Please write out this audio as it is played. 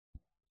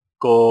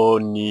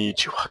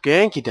Konichiwa,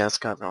 Genki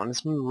desu, everyone.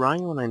 It's me,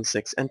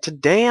 Ryu096, and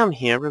today I'm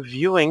here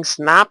reviewing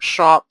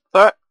Snapshot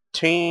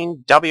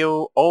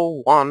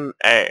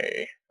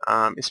 13w01a.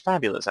 It's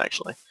fabulous,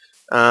 actually.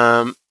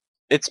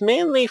 It's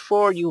mainly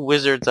for you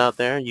wizards out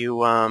there,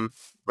 you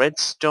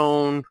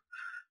redstone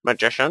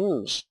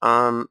magicians.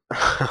 I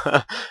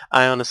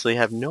honestly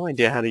have no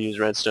idea how to use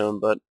redstone,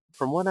 but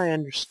from what I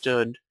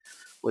understood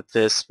with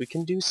this, we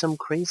can do some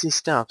crazy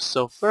stuff.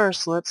 So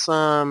first, let's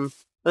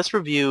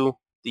review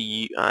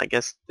the I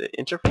guess the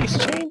interface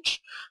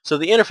change. So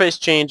the interface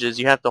change is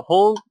you have to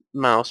hold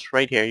mouse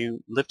right here.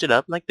 You lift it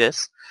up like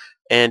this,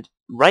 and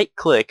right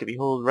click. If you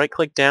hold right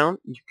click down,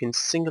 you can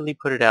singly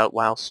put it out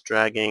whilst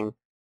dragging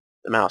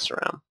the mouse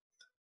around.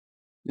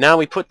 Now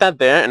we put that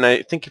there, and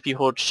I think if you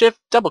hold shift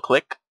double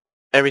click,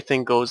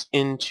 everything goes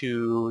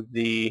into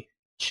the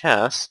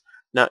chest.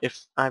 Now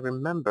if I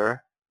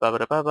remember, we'll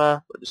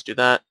just do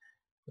that.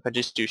 If I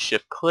just do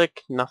shift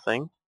click,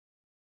 nothing.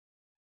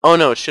 Oh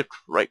no, it's shift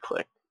right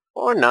click.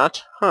 Or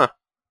not, huh?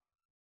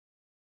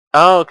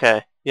 Oh,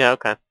 okay. Yeah,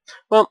 okay.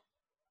 Well,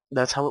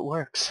 that's how it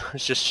works.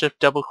 It's just shift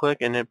double click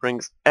and it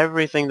brings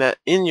everything that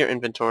in your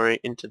inventory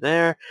into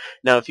there.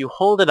 Now if you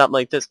hold it up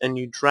like this and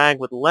you drag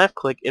with left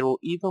click, it will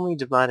evenly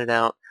divide it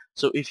out.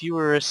 So if you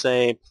were,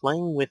 say,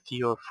 playing with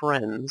your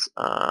friends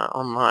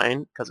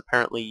online, because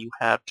apparently you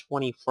have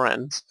 20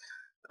 friends,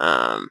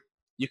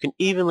 you can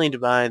evenly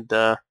divide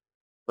the,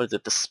 what is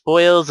it, the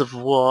spoils of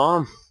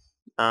war.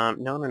 No,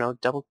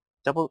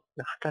 double,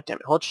 god damn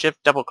it, hold shift,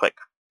 double click.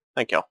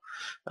 Thank you.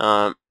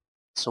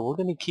 So we're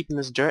going to be keeping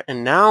this dirt,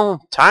 and now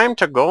time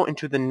to go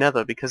into the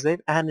nether, because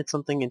they've added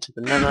something into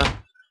the nether,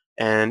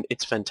 and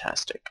it's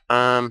fantastic.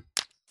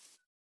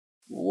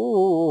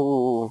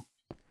 Ooh,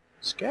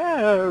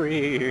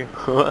 scary.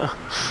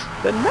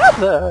 The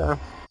nether.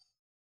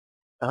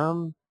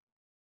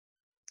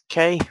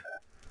 Okay.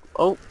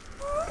 Oh,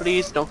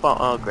 please don't fall.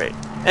 Oh, great.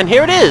 And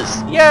here it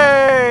is!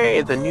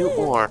 Yay! The new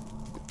ore.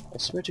 I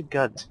swear to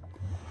God,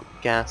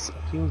 Gas,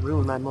 if you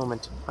ruin my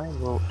moment, I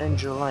will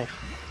end your life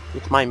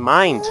with my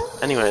mind.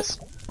 Anyways,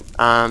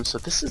 so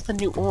this is the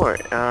new ore.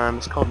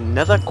 It's called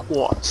Nether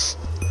Quartz.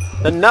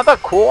 The Nether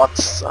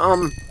Quartz,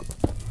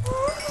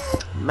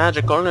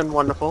 magical and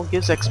wonderful,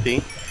 gives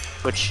XP,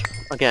 which,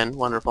 again,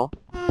 wonderful.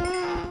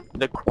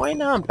 They're quite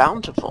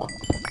bountiful.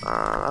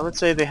 I would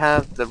say they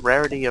have the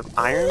rarity of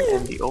iron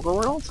in the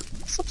overworld.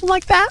 Something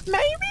like that,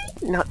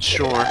 maybe? Not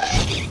sure.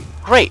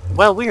 Great,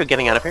 well, we are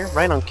getting out of here.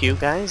 Right on cue,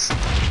 guys.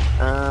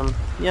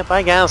 Yeah,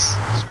 bye, Gas.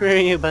 Screw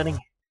you, buddy.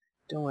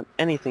 Don't want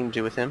anything to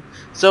do with him.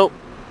 So,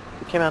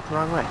 we came out the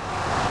wrong way.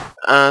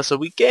 So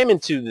we came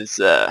into this,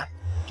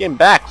 came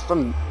back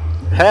from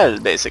hell,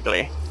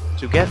 basically,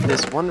 to get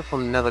this wonderful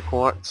nether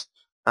quartz.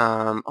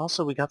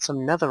 Also, we got some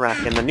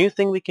netherrack, and the new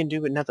thing we can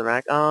do with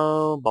netherrack,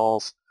 oh,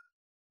 balls.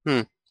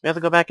 We have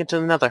to go back into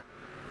the nether.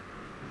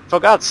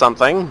 Forgot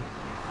something.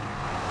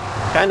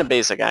 Kinda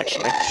basic,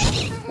 actually.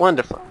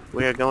 Wonderful.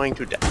 We are going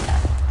to die.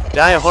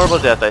 Die a horrible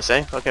death, I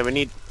say. Okay, we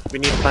need a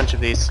bunch of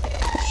these.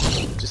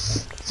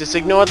 Just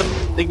ignore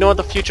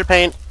the future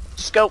pain.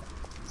 Just go.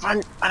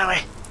 Run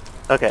away.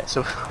 Okay,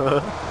 so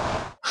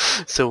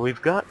so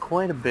we've got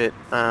quite a bit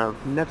of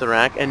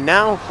netherrack, and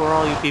now for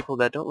all you people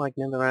that don't like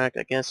netherrack,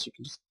 I guess you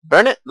can just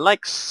burn it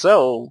like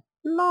so.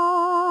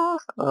 La.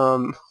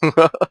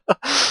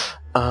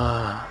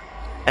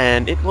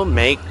 And it will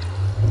make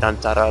dun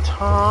da da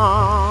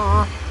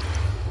da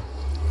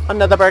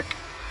another brick.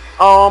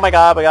 Oh my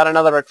god, we got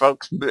another brick,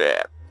 folks.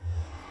 Blech.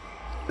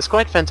 It's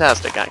quite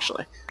fantastic,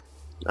 actually.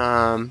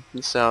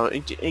 So,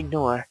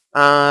 ignore.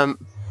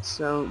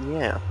 So,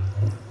 yeah.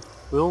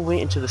 We'll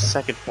wait until the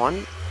second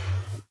one.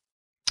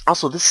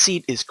 Also, this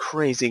seed is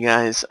crazy,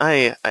 guys.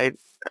 I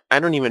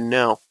don't even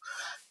know.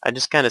 I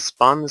just kind of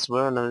spawned this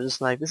world, and I'm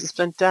just like, this is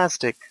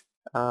fantastic.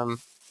 I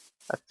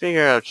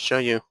figure I'll show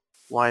you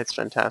why it's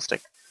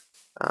fantastic.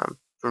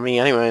 For me,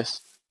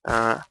 anyways.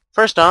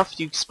 First off,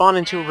 you spawn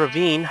into a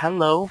ravine.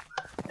 Hello.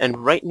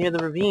 And right near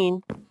the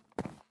ravine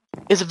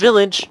is a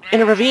village in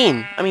a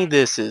ravine. I mean,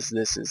 this is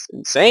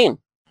insane.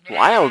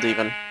 Wild,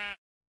 even.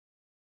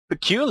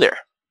 Peculiar.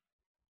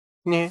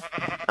 Yeah.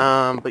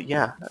 But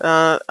yeah.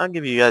 I'll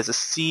give you guys a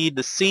seed.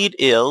 The seed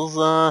is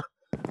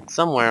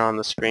somewhere on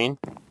the screen.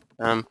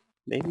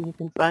 Maybe you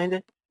can find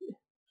it.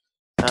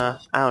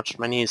 Ouch,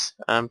 my knees.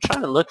 I'm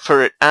trying to look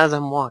for it as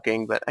I'm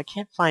walking, but I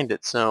can't find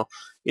it. So,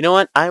 you know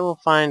what? I will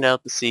find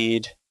out the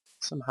seed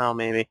somehow,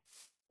 maybe,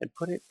 and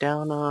put it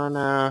down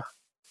on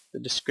the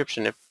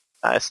description. If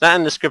it's not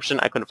in the description,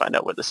 I couldn't find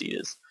out where the seed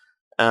is.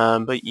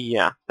 But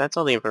yeah, that's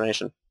all the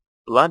information.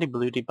 Bloody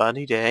bloody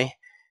body day,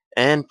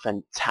 and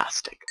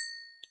fantastic.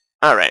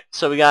 Alright,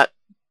 so we got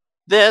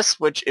this,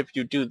 which if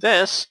you do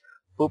this,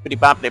 boopity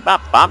boppity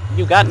bop bop,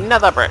 you got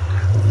nether brick.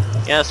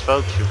 Yes,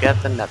 folks, you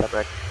get the nether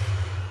brick.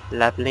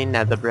 Lovely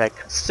nether brick.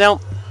 So,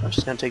 I'm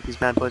just gonna take these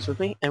bad boys with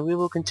me, and we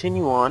will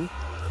continue on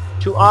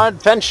to our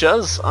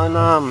adventures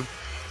on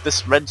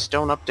this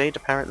redstone update,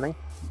 apparently.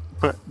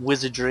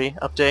 Wizardry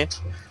update.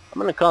 I'm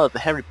gonna call it the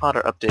Harry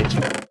Potter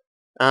update.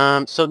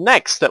 So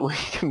next that we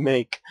can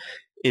make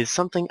is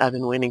something I've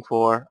been waiting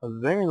for a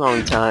very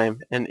long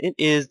time, and it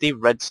is the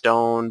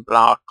redstone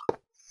block.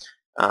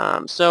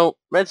 So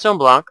redstone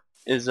block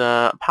is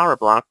a power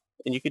block,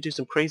 and you could do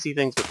some crazy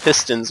things with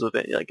pistons with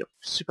it, like a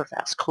super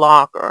fast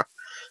clock, or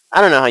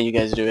I don't know how you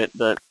guys do it,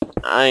 but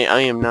I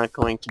am not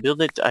going to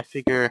build it. I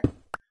figure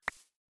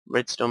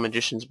redstone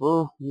magicians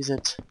will use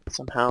it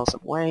somehow,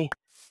 some way.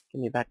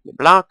 Give me back the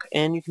block,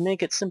 and you can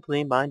make it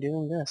simply by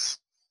doing this.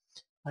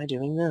 By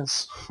doing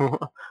this.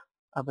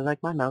 I would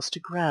like my mouse to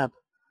grab.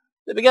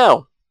 There we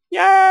go.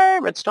 Yay!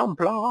 Redstone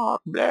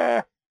block.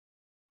 Blah.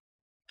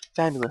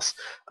 Fabulous.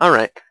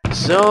 Alright,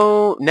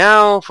 so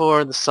now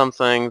for the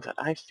something that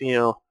I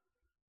feel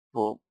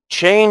will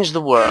change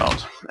the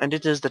world, and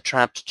it is the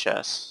trapped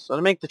chest. So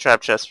to make the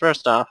trapped chest,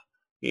 first off,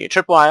 you need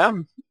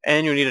tripwire,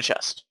 and you need a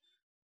chest.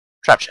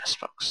 Trap chest,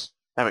 folks.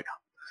 There we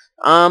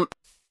go.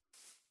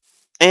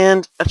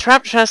 And a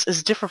trap chest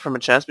is different from a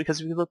chest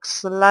because if you look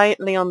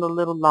slightly on the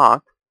little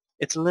lock,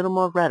 it's a little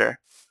more redder.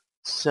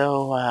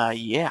 So,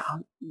 yeah,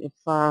 if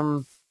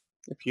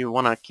you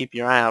want to keep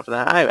your eye out for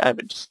that, I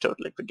would just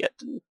totally forget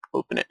to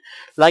open it.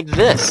 Like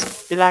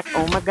this. Be like,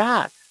 oh my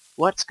god,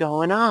 what's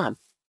going on?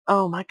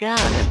 Oh my god,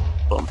 and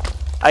boom.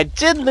 I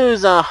did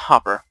lose a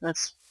hopper.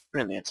 That's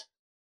brilliant.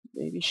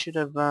 Maybe should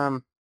have,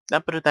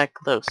 not put it that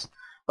close.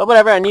 But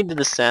whatever, I needed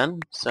the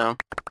sand, so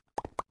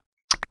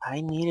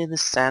I needed the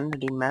sand to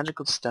do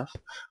magical stuff,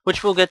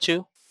 which we'll get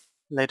to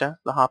later,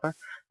 the hopper.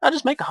 I'll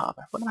just make a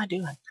hopper. What am I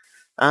doing?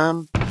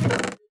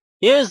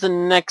 Here's the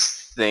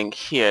next thing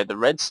here, the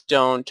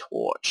redstone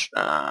torch,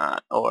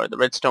 or the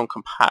redstone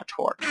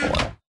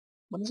comparator.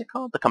 What is it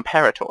called? The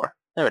comparator.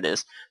 There it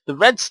is. The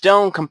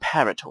redstone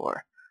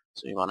comparator.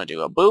 So you want to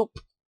do a boop,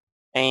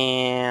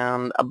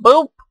 and a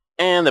boop,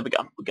 and there we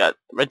go. We got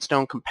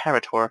redstone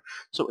comparator.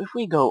 So if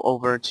we go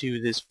over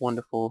to this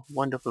wonderful,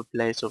 wonderful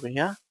place over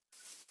here,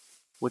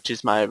 which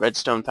is my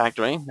redstone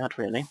factory, not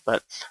really,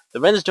 but the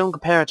redstone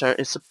comparator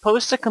is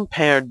supposed to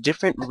compare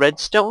different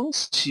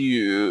redstones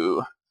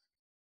to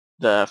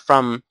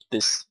from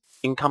this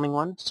incoming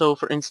one. So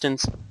for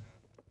instance,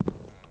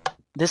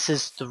 this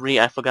is 3,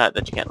 I forgot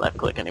that you can't left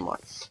click anymore.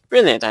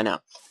 Brilliant, I know.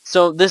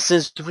 So this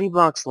is 3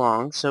 blocks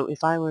long, so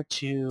if I were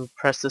to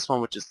press this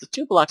one, which is the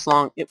 2 blocks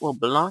long, it will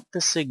block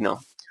the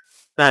signal.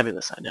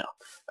 Fabulous, I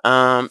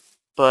know.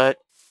 But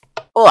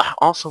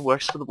also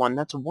works for the one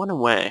that's 1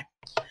 away.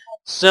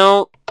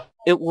 So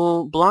it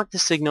will block the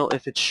signal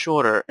if it's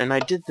shorter, and I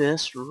did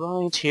this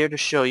right here to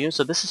show you.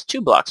 So this is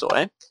 2 blocks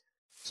away.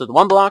 So the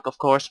 1 block, of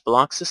course,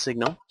 blocks the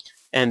signal,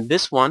 and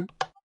this one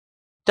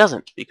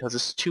doesn't because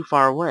it's too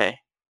far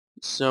away.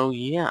 So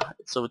yeah,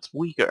 so it's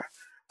weaker.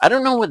 I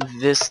don't know what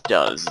this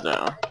does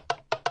though.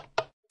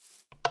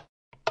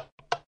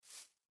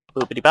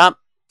 Boopity bop.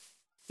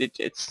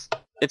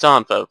 It's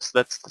on, folks.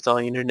 That's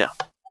all you need to know.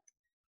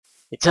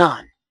 It's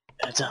on.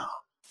 That's all.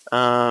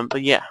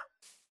 But yeah,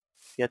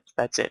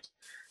 that's it.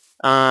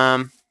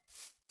 And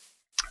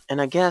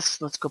I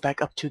guess let's go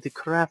back up to the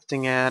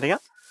crafting area.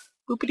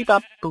 Boopity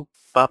bop boop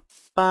bop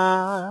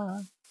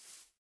ba.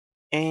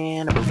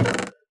 And a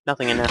boop.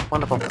 Nothing in there.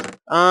 Wonderful.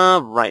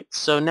 Right.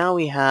 So now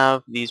we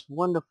have these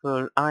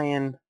wonderful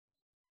iron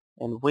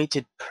and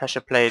weighted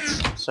pressure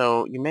plates.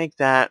 So you make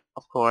that,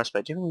 of course,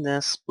 by doing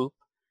this, boop,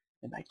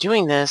 and by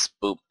doing this,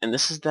 boop. And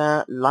this is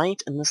the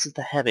light, and this is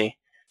the heavy.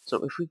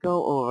 So if we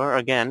go over,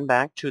 again,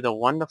 back to the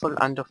wonderful,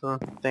 wonderful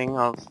thing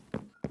of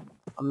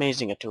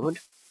amazing-itude,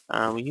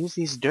 we use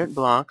these dirt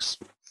blocks,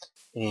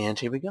 and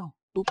here we go.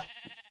 Boop,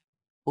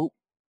 boop,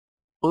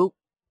 boop,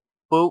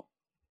 boop,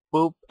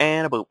 boop,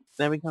 and a boop.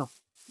 There we go.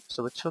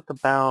 So it took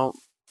about,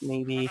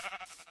 maybe,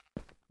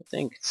 I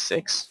think,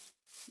 6?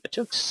 It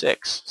took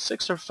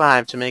 6 or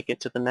 5 to make it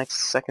to the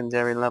next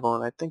secondary level,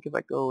 and I think if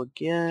I go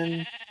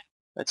again,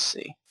 let's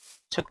see, it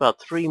took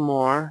about 3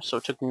 more, so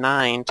it took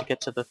 9 to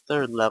get to the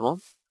 3rd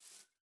level,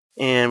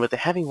 and with the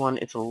heavy one,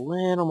 it's a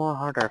little more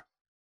harder.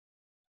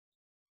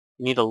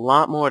 You need a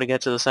lot more to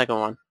get to the second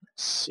one.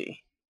 Let's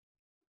see.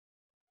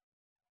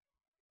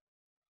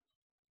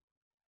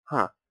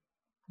 Huh.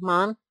 Come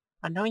on.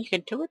 I know you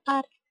can do it,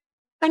 buddy.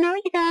 I know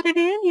you got it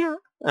in you.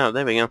 Oh,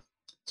 there we go.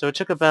 So it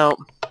took about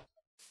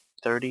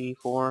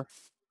 34,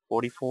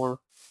 44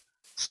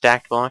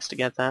 stacked blocks to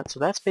get that. So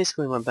that's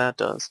basically what that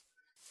does.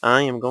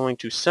 I am going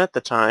to set the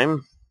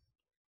time.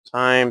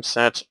 Time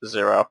set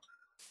 0.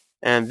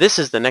 And this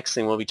is the next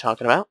thing we'll be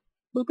talking about.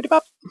 Boopity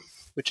bop.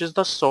 Which is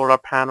the solar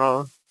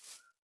panel.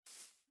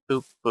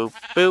 Boop, boop,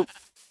 boop.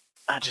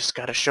 I just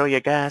gotta show you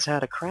guys how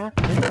to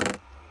craft it.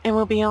 And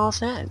we'll be all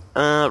set.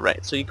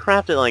 Right, so you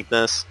craft it like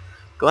this.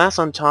 Glass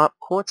on top,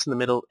 quartz in the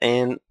middle,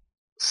 and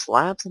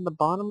slabs in the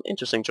bottom.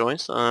 Interesting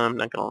choice, I'm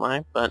not gonna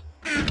lie, but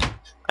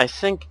I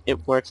think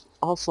it works.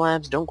 All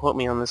slabs, don't quote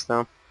me on this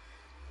though.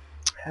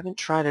 Haven't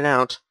tried it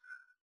out.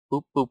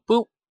 Boop, boop,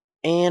 boop,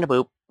 and a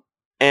boop.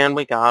 And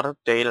we got a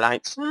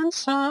daylight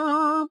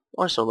sensor,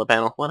 or solar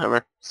panel,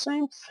 whatever.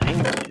 Same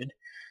thing, dude.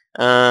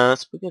 So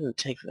we're gonna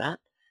take that.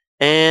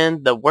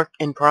 And the work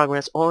in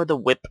progress, or the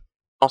whip,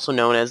 also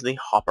known as the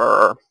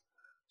hopper.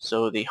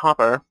 So the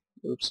hopper,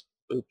 oops,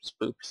 boops,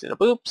 boops, and a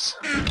boops.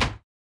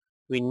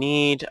 we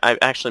need... I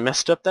actually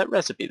messed up that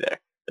recipe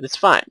there. But it's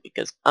fine,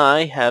 because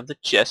I have the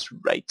chest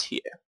right here.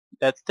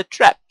 That's the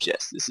trap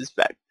chest. This is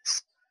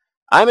fabulous.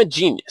 I'm a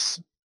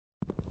genius.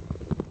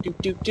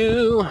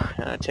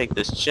 Take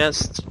this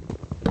chest.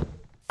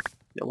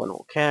 No one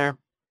will care.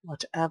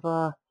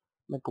 Whatever.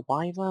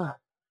 McGuiver.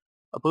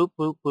 A boop,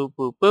 boop, boop,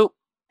 boop, boop.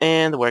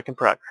 And the work in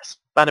progress.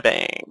 Bada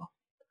bang.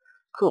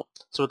 Cool.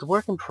 So what the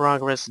work in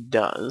progress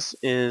does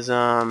is,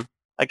 I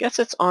guess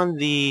it's on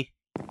the...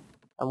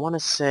 I want to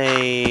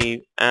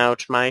say...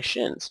 Ouch my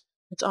shins.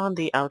 It's on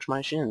the Ouch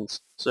my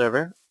shins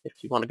server. If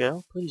you want to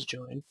go, please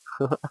join.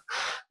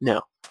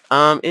 No.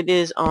 It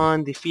is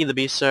on the Feed the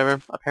Beast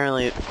server.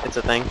 Apparently it's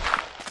a thing.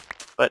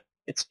 But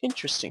it's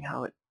interesting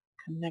how it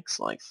connects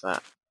like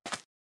that.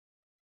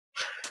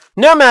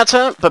 No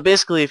matter! But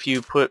basically if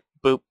you put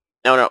boop...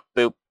 No,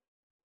 boop.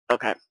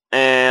 Okay.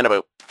 And a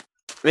boop.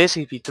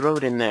 Basically if you throw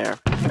it in there,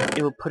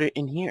 it will put it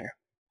in here.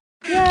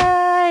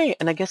 Yay!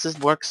 And I guess this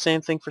works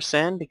same thing for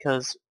sand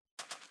because...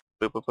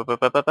 Boop, boop, boop, boop,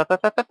 boop, boop, boop,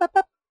 boop, boop,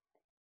 boop.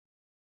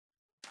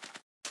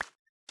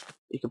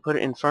 You can put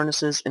it in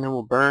furnaces and it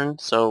will burn,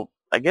 so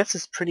I guess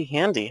it's pretty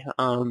handy.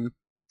 I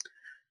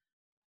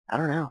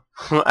don't know.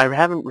 I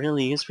haven't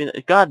really used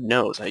it. God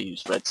knows I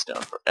use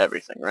redstone for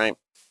everything, right?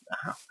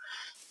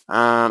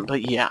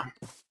 But yeah.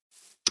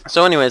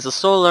 So anyways, the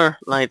solar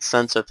light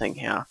sensor thing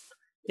here.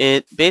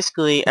 It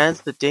basically,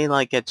 as the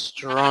daylight gets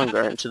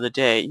stronger into the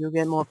day, you'll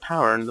get more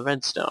power in the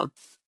redstone.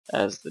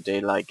 As the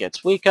daylight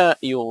gets weaker,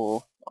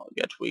 you'll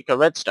get weaker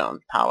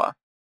redstone power.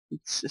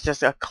 It's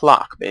just a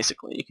clock,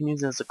 basically. You can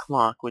use it as a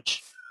clock,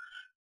 which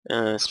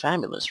is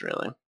fabulous,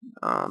 really.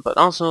 But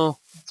also,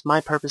 it's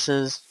my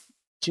purposes,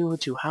 due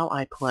to how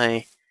I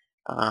play.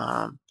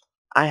 I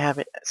have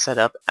it set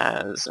up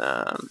as,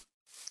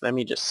 let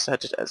me just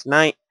set it as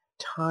night.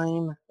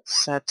 Time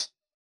set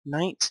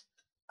night.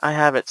 I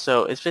have it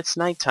so if it's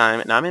nighttime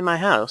and I'm in my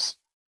house,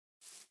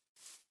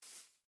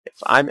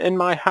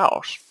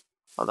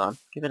 hold on,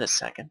 give it a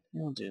second.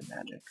 We'll do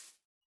magic.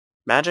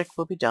 Magic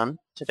will be done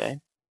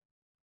today.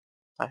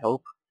 I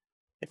hope.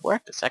 It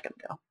worked a second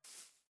ago.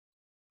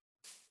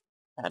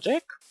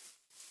 Magic?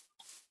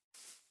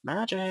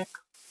 Magic.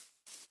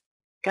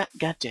 God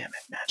damn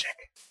it,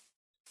 magic.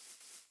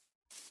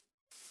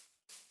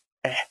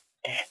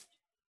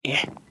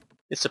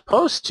 It's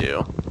supposed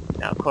to,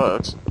 now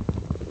quotes,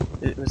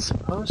 it was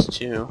supposed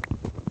to,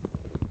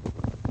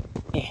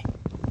 it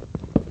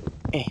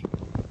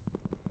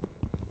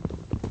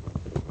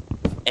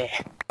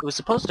was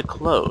supposed to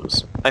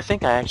close. I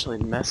think I actually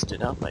messed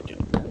it up by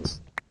doing this.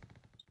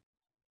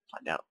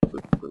 Find out.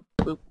 Boop, boop,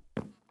 boop.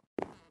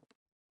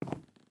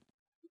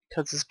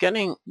 Because it's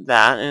getting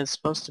that, and it's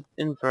supposed to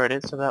invert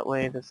it, so that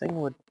way the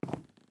thing would...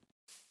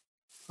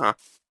 Huh.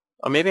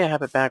 Or maybe I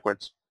have it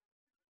backwards.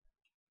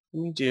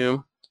 Let me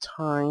do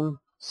time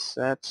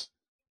set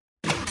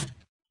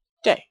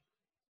day.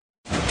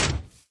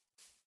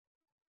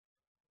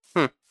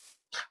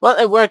 Well,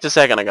 it worked a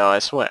second ago, I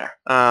swear.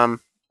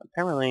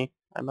 Apparently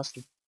I must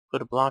have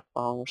put a block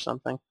wrong or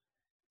something.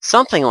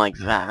 Something like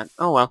that.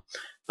 Oh well.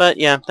 But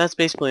yeah, that's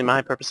basically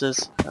my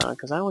purposes,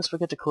 because I always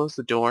forget to close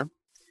the door.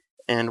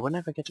 And when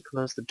I forget to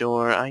close the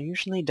door, I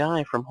usually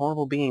die from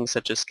horrible beings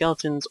such as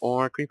skeletons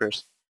or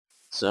creepers.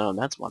 So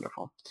that's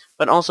wonderful.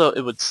 But also,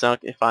 it would suck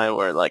if I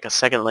were like a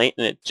second late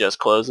and it just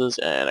closes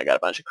and I got a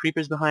bunch of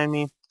creepers behind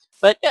me.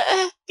 But,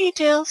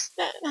 details.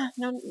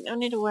 No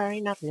need to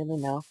worry. Not really,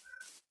 no.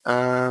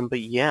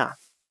 But yeah.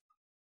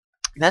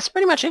 That's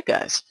pretty much it,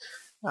 guys.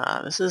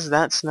 This is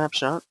that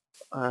snapshot.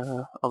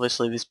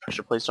 Obviously, these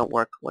pressure plates don't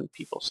work when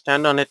people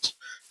stand on it.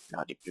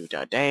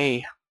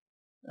 Da-dee-doo-da-day.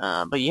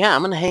 But yeah,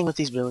 I'm gonna hang with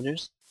these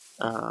villagers.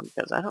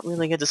 Because I don't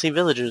really get to see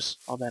villagers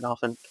all that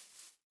often.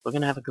 We're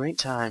gonna have a great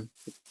time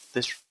with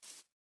this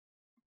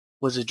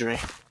wizardry,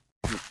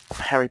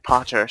 Harry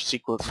Potter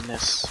sequels and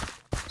this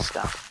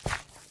stuff.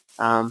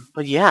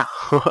 But yeah,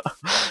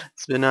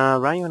 it's been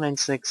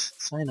Ryu096,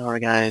 sayonara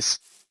guys,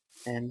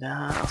 and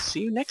I'll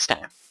see you next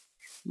time.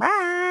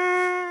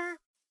 Bye!